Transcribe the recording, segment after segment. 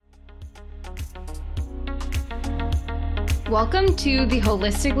Welcome to the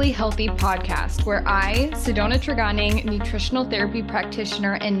Holistically Healthy podcast, where I, Sedona Treganing, nutritional therapy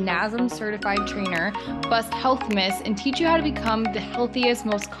practitioner and NASM certified trainer, bust health myths and teach you how to become the healthiest,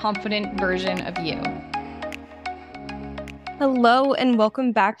 most confident version of you. Hello, and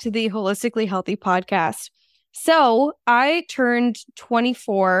welcome back to the Holistically Healthy podcast. So I turned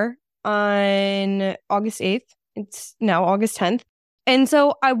 24 on August 8th. It's now August 10th. And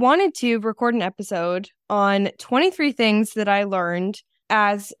so I wanted to record an episode on 23 things that I learned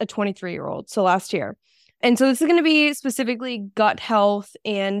as a 23-year-old, so last year. And so this is going to be specifically gut health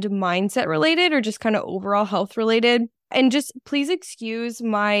and mindset related, or just kind of overall health related. And just please excuse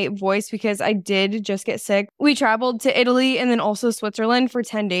my voice because I did just get sick. We traveled to Italy and then also Switzerland for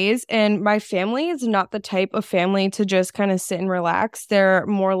 10 days. And my family is not the type of family to just kind of sit and relax. They're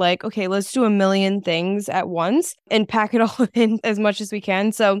more like, okay, let's do a million things at once and pack it all in as much as we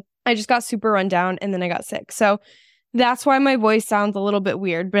can. So I just got super run down and then I got sick. So that's why my voice sounds a little bit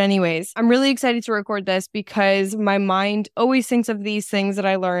weird. But anyways, I'm really excited to record this because my mind always thinks of these things that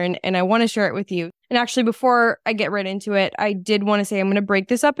I learn and I want to share it with you. And actually, before I get right into it, I did want to say I'm going to break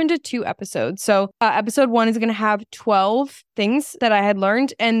this up into 2 episodes. So episode 1 is going to have 12 things that I had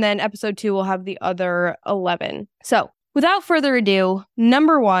learned, and then episode 2 will have the other 11. So without further ado,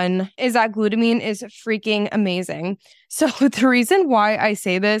 number 1 is that glutamine is freaking amazing. So the reason why I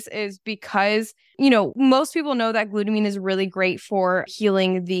say this is because, most people know that glutamine is really great for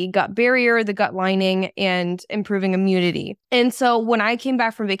healing the gut barrier, the gut lining, and improving immunity. And so when I came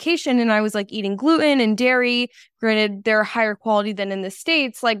back from vacation and I was like eating gluten and dairy, granted they're higher quality than in the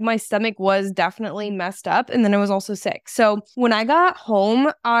States, like my stomach was definitely messed up. And then I was also sick. So when I got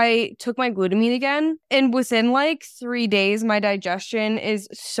home, I took my glutamine again. And within like 3 days, my digestion is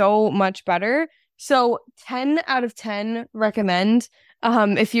so much better. So 10 out of 10 recommend.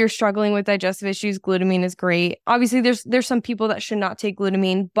 If you're struggling with digestive issues, glutamine is great. Obviously, there's some people that should not take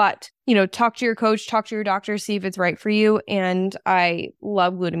glutamine, but, talk to your coach, talk to your doctor, see if it's right for you. And I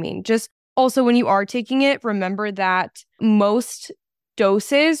love glutamine. Just also, when you are taking it, remember that most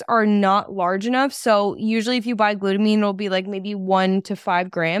doses are not large enough. So usually if you buy glutamine, it'll be like maybe 1 to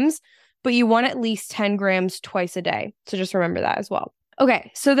 5 grams, but you want at least 10 grams twice a day. So just remember that as well.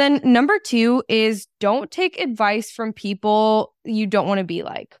 Okay, so then number 2 is don't take advice from people you don't want to be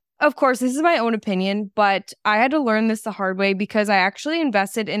like. Of course, this is my own opinion, but I had to learn this the hard way because I actually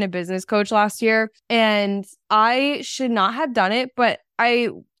invested in a business coach last year and I should not have done it, but I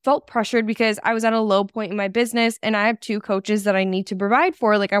felt pressured because I was at a low point in my business and I have 2 coaches that I need to provide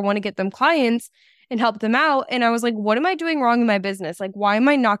for. Like I want to get them clients and help them out. And I was like, what am I doing wrong in my business? Like, why am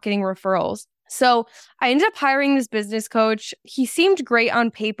I not getting referrals? So I ended up hiring this business coach. He seemed great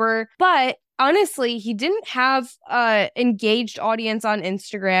on paper, but honestly, he didn't have an engaged audience on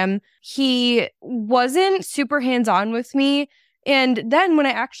Instagram. He wasn't super hands-on with me. And then when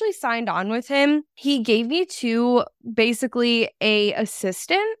I actually signed on with him, he gave me to basically a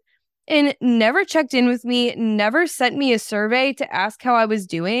assistant and never checked in with me, never sent me a survey to ask how I was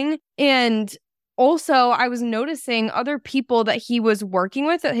doing. And also, I was noticing other people that he was working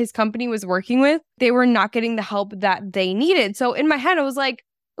with, that his company was working with, they were not getting the help that they needed. So in my head, I was like,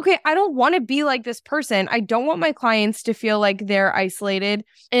 okay, I don't want to be like this person. I don't want my clients to feel like they're isolated,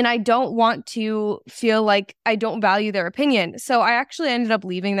 and I don't want to feel like I don't value their opinion. So I actually ended up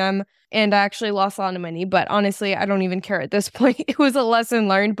leaving them, and I actually lost a lot of money. But honestly, I don't even care at this point. It was a lesson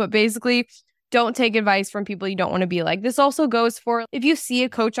learned, but basically, don't take advice from people you don't want to be like. This also goes for if you see a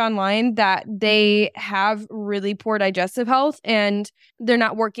coach online that they have really poor digestive health and they're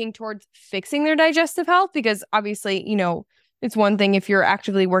not working towards fixing their digestive health, because obviously, it's one thing if you're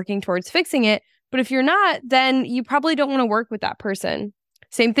actively working towards fixing it, but if you're not, then you probably don't want to work with that person.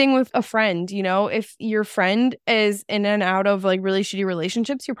 Same thing with a friend, if your friend is in and out of like really shitty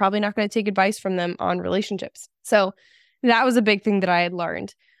relationships, you're probably not going to take advice from them on relationships. So that was a big thing that I had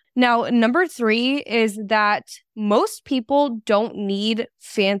learned. Now, number 3 is that most people don't need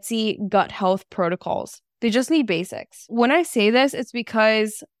fancy gut health protocols. They just need basics. When I say this, it's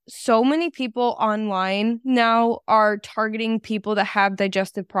because so many people online now are targeting people that have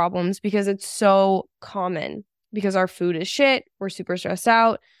digestive problems because it's so common, because our food is shit, we're super stressed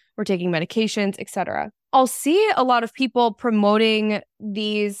out, we're taking medications, etc. I'll see a lot of people promoting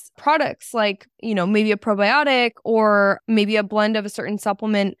these products like, maybe a probiotic or maybe a blend of a certain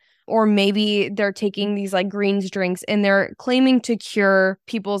supplement, or maybe they're taking these like greens drinks and they're claiming to cure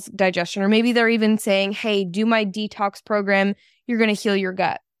people's digestion. Or maybe they're even saying, hey, do my detox program, you're going to heal your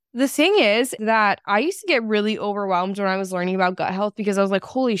gut. The thing is that I used to get really overwhelmed when I was learning about gut health because I was like,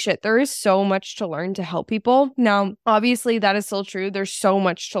 holy shit, there is so much to learn to help people. Now, obviously, that is still true. There's so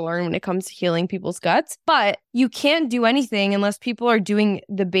much to learn when it comes to healing people's guts, but you can't do anything unless people are doing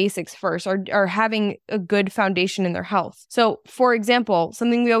the basics first or are having a good foundation in their health. So, for example,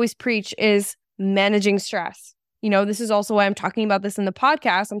 something we always preach is managing stress. This is also why I'm talking about this in the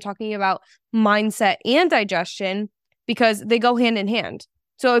podcast. I'm talking about mindset and digestion because they go hand in hand.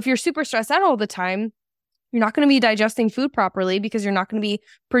 So if you're super stressed out all the time, you're not going to be digesting food properly because you're not going to be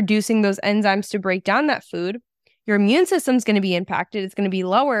producing those enzymes to break down that food. Your immune system's going to be impacted. It's going to be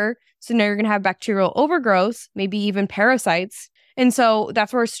lower. So now you're going to have bacterial overgrowth, maybe even parasites. And so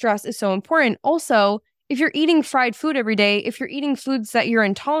that's where stress is so important. Also, if you're eating fried food every day, if you're eating foods that you're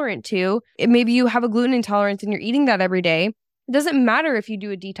intolerant to, maybe you have a gluten intolerance and you're eating that every day, it doesn't matter if you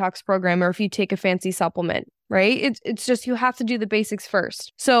do a detox program or if you take a fancy supplement, right? It's just you have to do the basics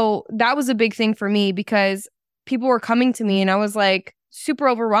first. So that was a big thing for me because people were coming to me and I was like super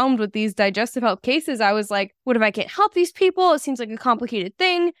overwhelmed with these digestive health cases. I was like, what if I can't help these people? It seems like a complicated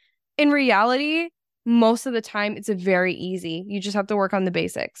thing. In reality, most of the time, it's very easy. You just have to work on the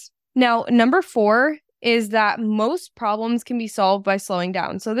basics. Now, number 4 is that most problems can be solved by slowing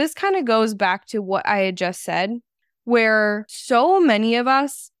down. So this kind of goes back to what I had just said, where so many of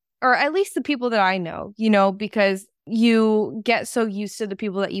us, or at least the people that I know, because you get so used to the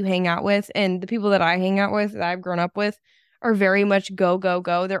people that you hang out with, and the people that I hang out with, that I've grown up with, are very much go, go,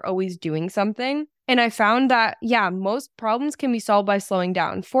 go. They're always doing something. And I found that, most problems can be solved by slowing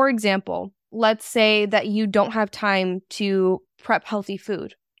down. For example, let's say that you don't have time to prep healthy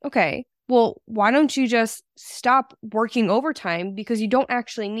food. Okay, well, why don't you just stop working overtime because you don't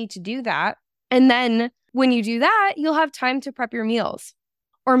actually need to do that? And then when you do that, you'll have time to prep your meals.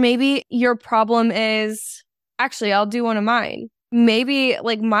 Or maybe your problem is, actually, I'll do one of mine. Maybe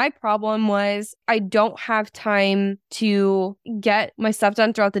my problem was I don't have time to get my stuff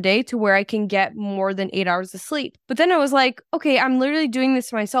done throughout the day to where I can get more than 8 hours of sleep. But then I was like, okay, I'm literally doing this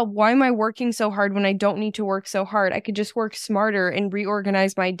to myself. Why am I working so hard when I don't need to work so hard? I could just work smarter and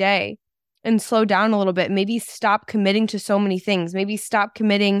reorganize my day and slow down a little bit. Maybe stop committing to so many things. Maybe stop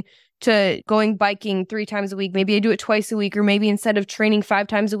committing to going biking 3 times a week. Maybe I do it twice a week, or maybe instead of training 5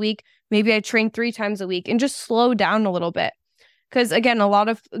 times a week, maybe I train 3 times a week, and just slow down a little bit. Because again, a lot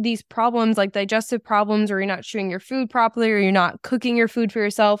of these problems, like digestive problems, or you're not chewing your food properly, or you're not cooking your food for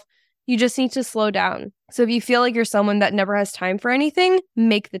yourself, you just need to slow down. So if you feel like you're someone that never has time for anything,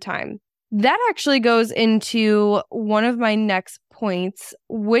 make the time. That actually goes into one of my next points,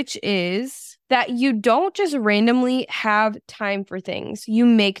 which is that you don't just randomly have time for things. You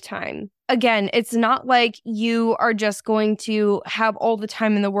make time. Again, it's not like you are just going to have all the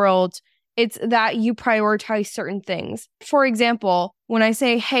time in the world. It's that you prioritize certain things. For example, when I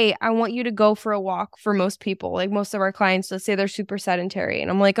say, hey, I want you to go for a walk, for most people, like most of our clients, let's say they're super sedentary. And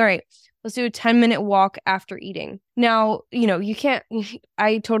I'm like, all right, let's do a 10-minute walk after eating. Now, you can't,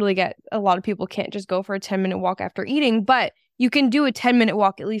 I totally get a lot of people can't just go for a 10-minute walk after eating, but you can do a 10-minute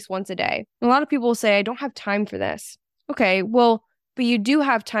walk at least once a day. A lot of people will say, I don't have time for this. Okay, well, but you do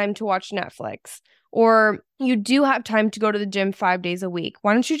have time to watch Netflix, or you do have time to go to the gym 5 days a week.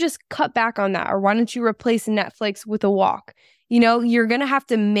 Why don't you just cut back on that? Or why don't you replace Netflix with a walk? You're going to have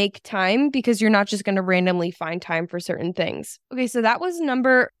to make time because you're not just going to randomly find time for certain things. Okay, so that was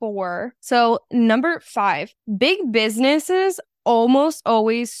number 4. So number 5, big businesses almost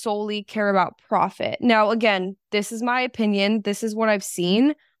always solely care about profit. Now, again, this is my opinion. This is what I've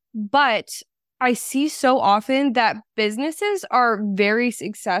seen, but I see so often that businesses are very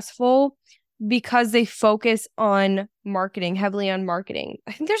successful because they focus on marketing, heavily on marketing.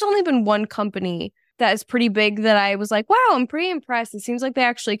 I think there's only been one company that is pretty big that I was like, wow, I'm pretty impressed. It seems like they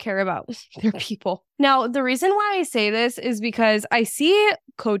actually care about their people. Now, the reason why I say this is because I see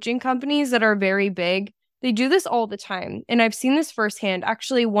coaching companies that are very big. They do this all the time. And I've seen this firsthand.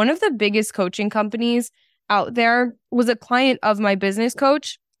 Actually, one of the biggest coaching companies out there was a client of my business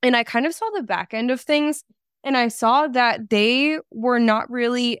coach. And I kind of saw the back end of things. And I saw that they were not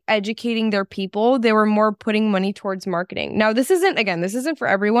really educating their people. They were more putting money towards marketing. Now, this isn't for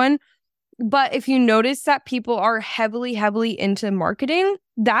everyone. But if you notice that people are heavily, heavily into marketing,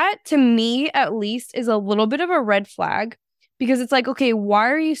 that to me, at least, is a little bit of a red flag, because it's like, okay, why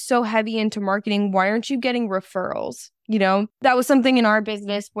are you so heavy into marketing? Why aren't you getting referrals? That was something in our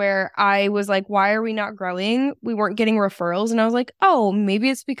business where I was like, why are we not growing? We weren't getting referrals. And I was like, oh, maybe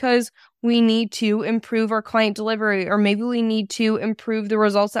it's because we need to improve our client delivery, or maybe we need to improve the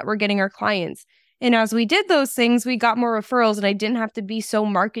results that we're getting our clients. And as we did those things, we got more referrals, and I didn't have to be so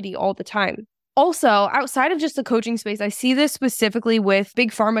markety all the time. Also, outside of just the coaching space, I see this specifically with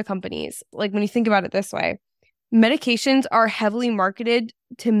big pharma companies. Like when you think about it this way, medications are heavily marketed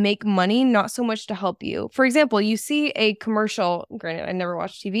to make money, not so much to help you. For example, you see a commercial, granted, I never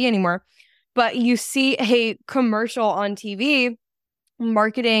watch TV anymore, but you see a commercial on TV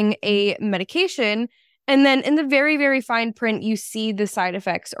marketing a medication. And then in the very, very fine print, you see the side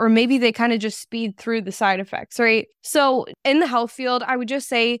effects, or maybe they kind of just speed through the side effects, right? So in the health field, I would just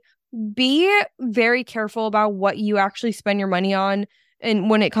say be very careful about what you actually spend your money on. And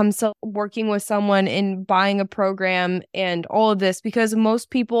when it comes to working with someone and buying a program and all of this, because most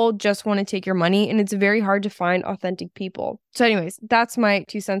people just want to take your money and it's very hard to find authentic people. So anyways, that's my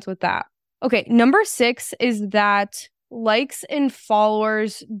 2 cents with that. Okay, number 6 is that likes and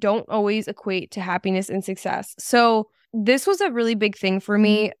followers don't always equate to happiness and success. So this was a really big thing for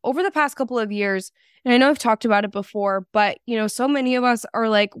me over the past couple of years. And I know I've talked about it before, but so many of us are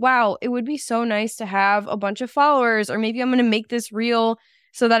like, wow, it would be so nice to have a bunch of followers, or maybe I'm going to make this reel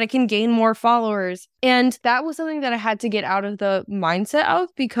so that I can gain more followers. And that was something that I had to get out of the mindset of,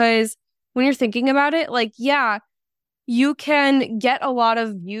 because when you're thinking about it, like, yeah, you can get a lot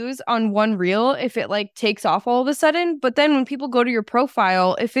of views on one reel if it like takes off all of a sudden. But then when people go to your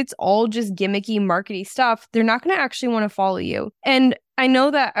profile, if it's all just gimmicky, markety stuff, they're not going to actually want to follow you. And I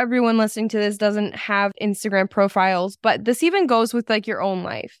know that everyone listening to this doesn't have Instagram profiles, but this even goes with like your own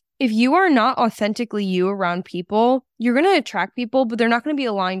life. If you are not authentically you around people, you're going to attract people, but they're not going to be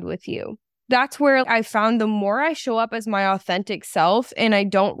aligned with you. That's where I found the more I show up as my authentic self and I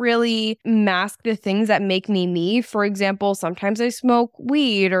don't really mask the things that make me me. For example, sometimes I smoke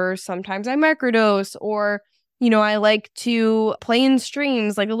weed, or sometimes I microdose, or, I like to play in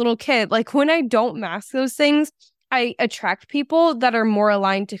streams like a little kid. Like when I don't mask those things, I attract people that are more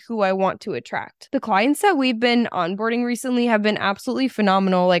aligned to who I want to attract. The clients that we've been onboarding recently have been absolutely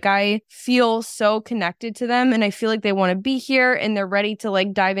phenomenal. Like I feel so connected to them and I feel like they want to be here and they're ready to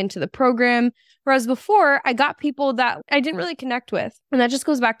like dive into the program. Whereas before I got people that I didn't really connect with. And that just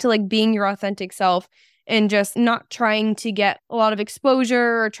goes back to like being your authentic self and just not trying to get a lot of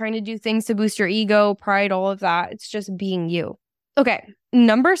exposure or trying to do things to boost your ego, pride, all of that. It's just being you. Okay.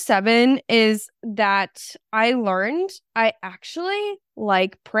 Number 7 is that I learned I actually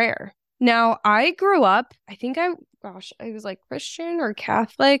like prayer. Now, I grew up, I was like Christian or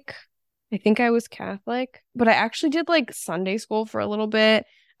Catholic. I think I was Catholic, but I actually did like Sunday school for a little bit.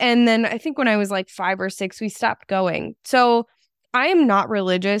 And then I think when I was like 5 or 6, we stopped going. So I am not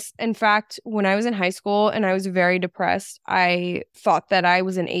religious. In fact, when I was in high school and I was very depressed, I thought that I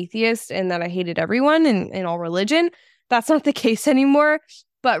was an atheist and that I hated everyone and all religion. That's not the case anymore.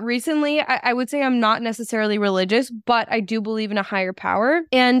 But recently, I would say I'm not necessarily religious, but I do believe in a higher power.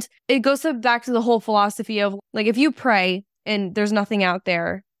 And it goes back to the whole philosophy of like, if you pray and there's nothing out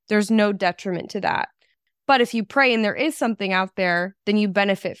there, there's no detriment to that. But if you pray and there is something out there, then you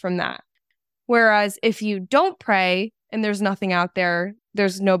benefit from that. Whereas if you don't pray and there's nothing out there,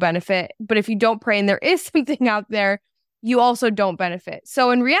 there's no benefit. But if you don't pray and there is something out there, you also don't benefit. So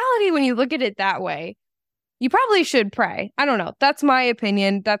in reality, when you look at it that way, you probably should pray. I don't know. That's my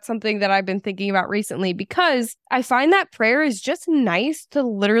opinion. That's something that I've been thinking about recently, because I find that prayer is just nice to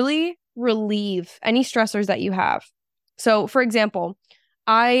literally relieve any stressors that you have. So, for example,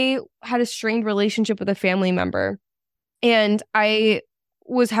 I had a strained relationship with a family member and I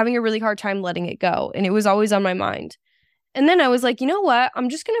was having a really hard time letting it go. And it was always on my mind. And then I was like, you know what? I'm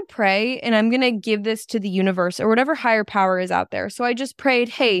just going to pray and I'm going to give this to the universe or whatever higher power is out there. So I just prayed,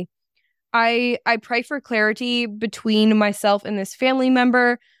 hey, I pray for clarity between myself and this family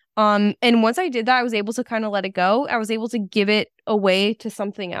member. And once I did that, I was able to kind of let it go. I was able to give it away to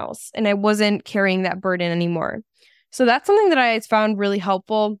something else. And I wasn't carrying that burden anymore. So that's something that I found really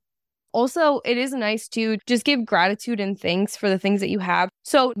helpful. Also, it is nice to just give gratitude and thanks for the things that you have.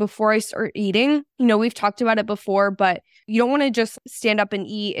 So before I start eating, we've talked about it before, but you don't want to just stand up and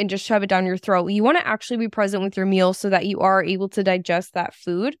eat and just shove it down your throat. You want to actually be present with your meal so that you are able to digest that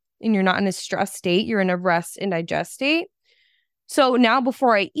food. And you're not in a stress state, you're in a rest and digest state. So now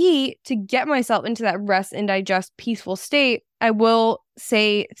before I eat, to get myself into that rest and digest peaceful state, I will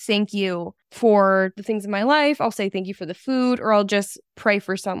say thank you for the things in my life. I'll say thank you for the food, or I'll just pray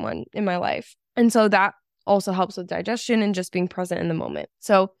for someone in my life. And so that also helps with digestion and just being present in the moment.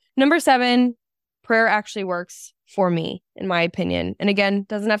 So number 7, prayer actually works for me, in my opinion. And again,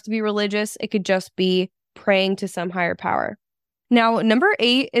 doesn't have to be religious. It could just be praying to some higher power. Now, number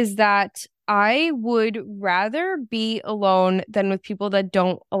 8 is that I would rather be alone than with people that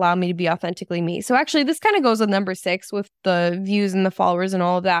don't allow me to be authentically me. So actually, this kind of goes with number 6 with the views and the followers and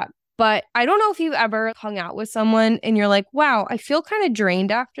all of that. But I don't know if you've ever hung out with someone and you're like, wow, I feel kind of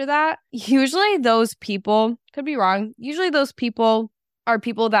drained after that. Usually those people, could be wrong, usually those people are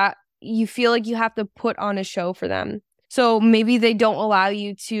people that you feel like you have to put on a show for them. So maybe they don't allow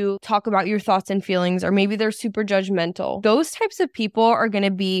you to talk about your thoughts and feelings, or maybe they're super judgmental. Those types of people are going to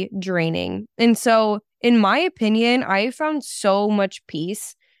be draining. And so in my opinion, I found so much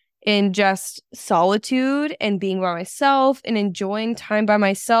peace in just solitude and being by myself and enjoying time by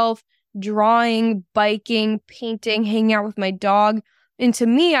myself, drawing, biking, painting, hanging out with my dog. And to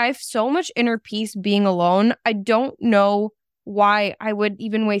me, I have so much inner peace being alone. I don't know why I would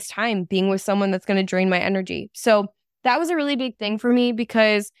even waste time being with someone that's going to drain my energy. So that was a really big thing for me,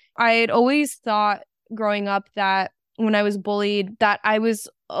 because I had always thought growing up that when I was bullied, that I was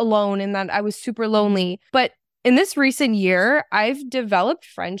alone and that I was super lonely. But in this recent year, I've developed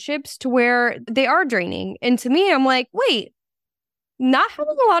friendships to where they are draining. And to me, I'm like, wait, not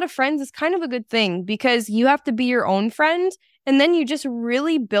having a lot of friends is kind of a good thing, because you have to be your own friend. And then you just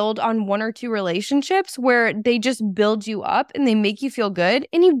really build on one or two relationships where they just build you up and they make you feel good.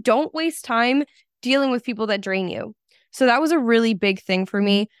 And you don't waste time dealing with people that drain you. So that was a really big thing for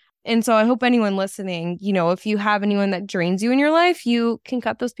me. And so I hope anyone listening, if you have anyone that drains you in your life, you can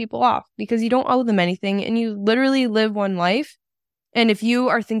cut those people off, because you don't owe them anything and you literally live one life. And if you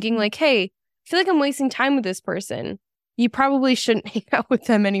are thinking like, hey, I feel like I'm wasting time with this person, you probably shouldn't hang out with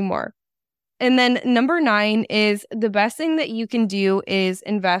them anymore. And then number 9 is the best thing that you can do is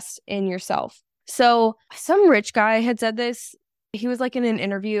invest in yourself. So some rich guy had said this. He was like in an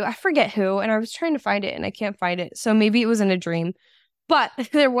interview, I forget who, and I was trying to find it and I can't find it. So maybe it was in a dream. But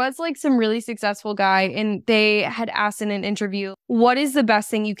there was like some really successful guy, and they had asked in an interview, what is the best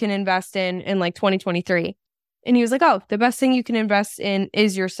thing you can invest in like 2023? And he was like, oh, the best thing you can invest in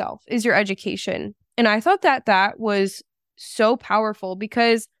is yourself, is your education. And I thought that was so powerful,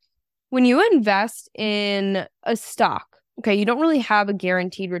 because when you invest in a stock, okay, you don't really have a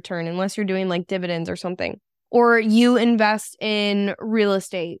guaranteed return unless you're doing like dividends or something. Or you invest in real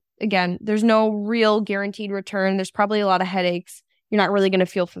estate. Again, there's no real guaranteed return. There's probably a lot of headaches. You're not really going to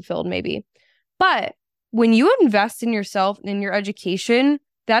feel fulfilled maybe. But when you invest in yourself and in your education,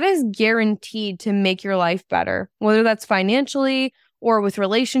 that is guaranteed to make your life better, whether that's financially or with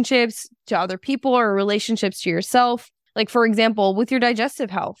relationships to other people or relationships to yourself. Like, for example, with your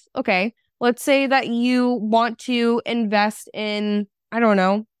digestive health. Okay, let's say that you want to invest in, I don't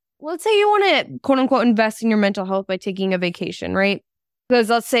know, let's say you want to quote unquote invest in your mental health by taking a vacation, right? Because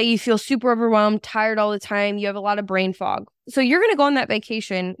let's say you feel super overwhelmed, tired all the time, you have a lot of brain fog. So you're going to go on that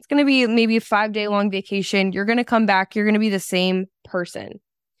vacation. It's going to be maybe a 5-day long vacation. You're going to come back. You're going to be the same person.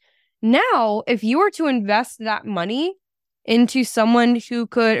 Now, if you were to invest that money into someone who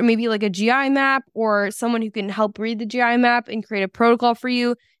could, maybe like a GI map, or someone who can help read the GI map and create a protocol for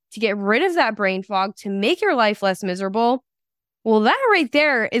you to get rid of that brain fog, to make your life less miserable, well, that right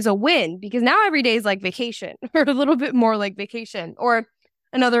there is a win, because now every day is like vacation, or a little bit more like vacation. Or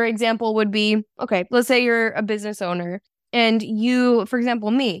another example would be, okay, let's say you're a business owner and you, for example,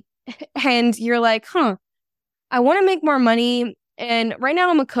 me, and you're like, I want to make more money. And right now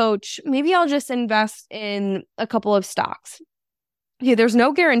I'm a coach. Maybe I'll just invest in a couple of stocks. Okay, there's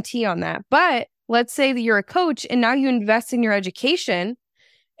no guarantee on that. But let's say that you're a coach and now you invest in your education.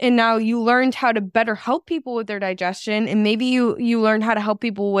 And now you learned how to better help people with their digestion. And maybe you learned how to help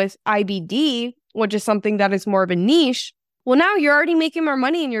people with IBD, which is something that is more of a niche. Well, now you're already making more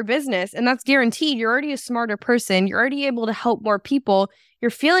money in your business, and that's guaranteed. You're already a smarter person. You're already able to help more people.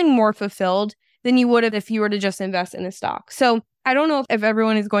 You're feeling more fulfilled than you would have if you were to just invest in a stock. So I don't know if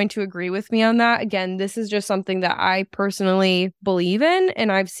everyone is going to agree with me on that. Again, this is just something that I personally believe in,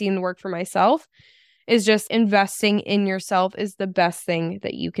 and I've seen work for myself. Is just investing in yourself is the best thing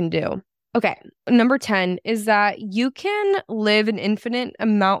that you can do. Okay, number 10 is that you can live an infinite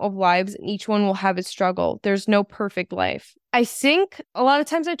amount of lives and each one will have its struggle. There's no perfect life. I think a lot of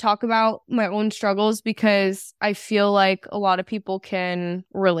times I talk about my own struggles because I feel like a lot of people can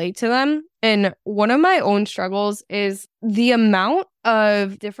relate to them. And one of my own struggles is the amount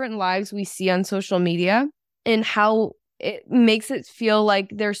of different lives we see on social media and how it makes it feel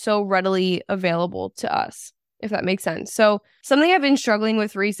like they're so readily available to us, if that makes sense. So something I've been struggling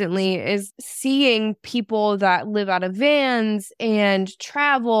with recently is seeing people that live out of vans and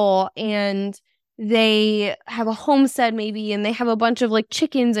travel, and they have a homestead maybe, and they have a bunch of like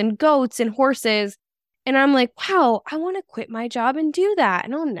chickens and goats and horses. And I'm like, wow, I want to quit my job and do that,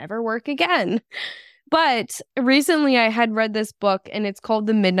 and I'll never work again. But recently I had read this book, and it's called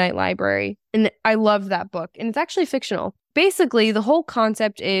The Midnight Library. And I love that book. And it's actually fictional. Basically, the whole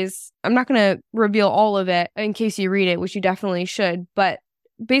concept is, I'm not going to reveal all of it in case you read it, which you definitely should. But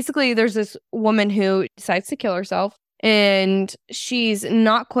basically there's this woman who decides to kill herself, and she's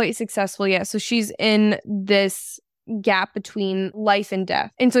not quite successful yet. So she's in this gap between life and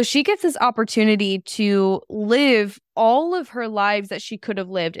death. And so she gets this opportunity to live all of her lives that she could have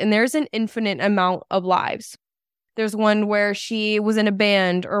lived. And there's an infinite amount of lives. There's one where she was in a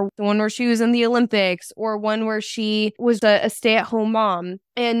band, or one where she was in the Olympics, or one where she was a stay-at-home mom.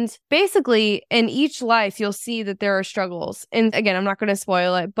 And basically, in each life, you'll see that there are struggles. And again, I'm not going to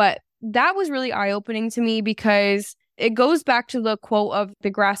spoil it, but that was really eye-opening to me, because it goes back to the quote of the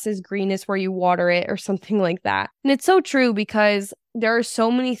grass is greenest where you water it, or something like that. And it's so true, because there are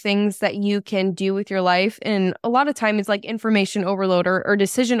so many things that you can do with your life. And a lot of time it's like information overload or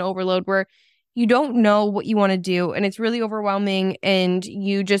decision overload, where you don't know what you want to do, and it's really overwhelming, and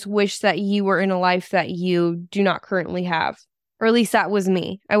you just wish that you were in a life that you do not currently have. Or at least that was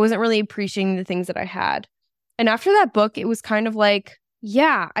me. I wasn't really appreciating the things that I had. And after that book, it was kind of like,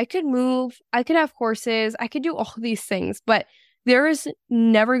 yeah, I could move, I could have horses, I could do all these things, but there is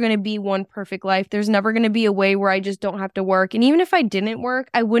never going to be one perfect life. There's never going to be a way where I just don't have to work. And even if I didn't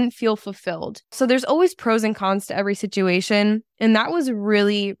work, I wouldn't feel fulfilled. So there's always pros and cons to every situation. And that was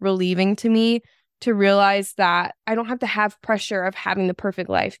really relieving to me, to realize that I don't have to have pressure of having the perfect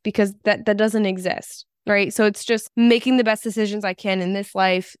life, because that doesn't exist. Right. So it's just making the best decisions I can in this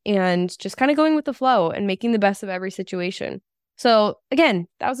life, and just kind of going with the flow and making the best of every situation. So again,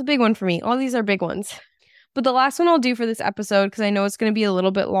 that was a big one for me. All these are big ones. But the last one I'll do for this episode, because I know it's going to be a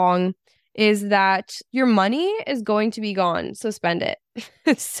little bit long, is that your money is going to be gone. So spend it.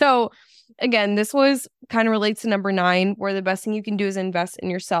 So again, this was kind of relates to number 9, where the best thing you can do is invest in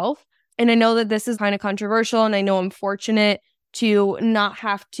yourself. And I know that this is kind of controversial, and I know I'm fortunate to not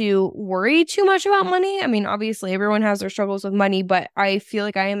have to worry too much about money. I mean, obviously everyone has their struggles with money, but I feel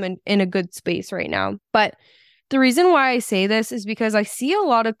like I am in a good space right now. But the reason why I say this is because I see a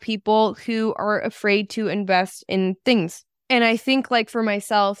lot of people who are afraid to invest in things. And I think, like, for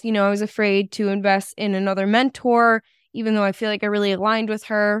myself, I was afraid to invest in another mentor, even though I feel like I really aligned with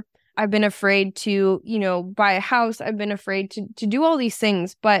her. I've been afraid to, buy a house. I've been afraid to do all these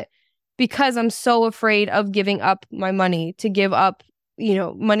things. But because I'm so afraid of giving up my money, to give up,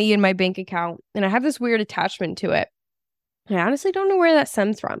 money in my bank account, and I have this weird attachment to it. I honestly don't know where that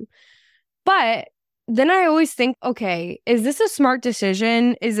stems from. But then I always think, okay, is this a smart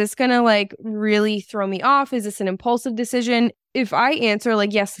decision? Is this going to really throw me off? Is this an impulsive decision? If I answer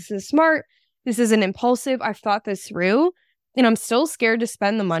yes, this is smart, this isn't impulsive, I've thought this through, and I'm still scared to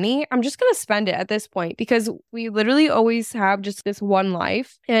spend the money, I'm just going to spend it at this point, because we literally always have just this one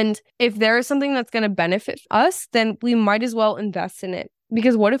life. And if there is something that's going to benefit us, then we might as well invest in it.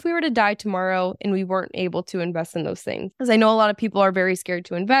 Because what if we were to die tomorrow and we weren't able to invest in those things? Because I know a lot of people are very scared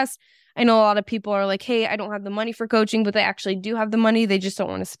to invest. I know a lot of people are like, hey, I don't have the money for coaching, but they actually do have the money. They just don't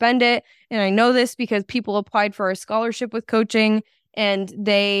want to spend it. And I know this because people applied for a scholarship with coaching, and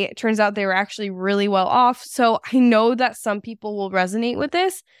turns out they were actually really well off. So I know that some people will resonate with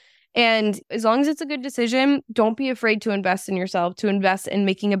this. And as long as it's a good decision, don't be afraid to invest in yourself, to invest in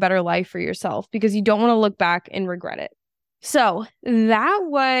making a better life for yourself, because you don't want to look back and regret it. So that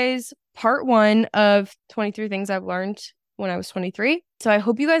was part 1 of 23 things I've learned when I was 23. So I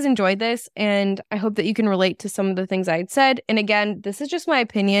hope you guys enjoyed this, and I hope that you can relate to some of the things I had said. And again, this is just my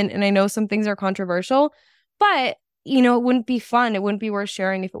opinion, and I know some things are controversial, but it wouldn't be fun. It wouldn't be worth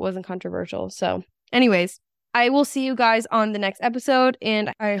sharing if it wasn't controversial. So anyways, I will see you guys on the next episode,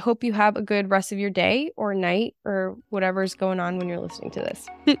 and I hope you have a good rest of your day or night or whatever's going on when you're listening to this.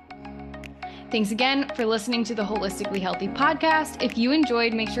 Thanks again for listening to the Holistically Healthy podcast. If you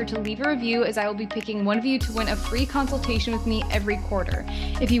enjoyed, make sure to leave a review, as I will be picking one of you to win a free consultation with me every quarter.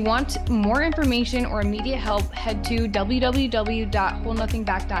 If you want more information or immediate help, head to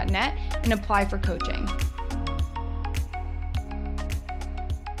www.wholenothingback.net and apply for coaching.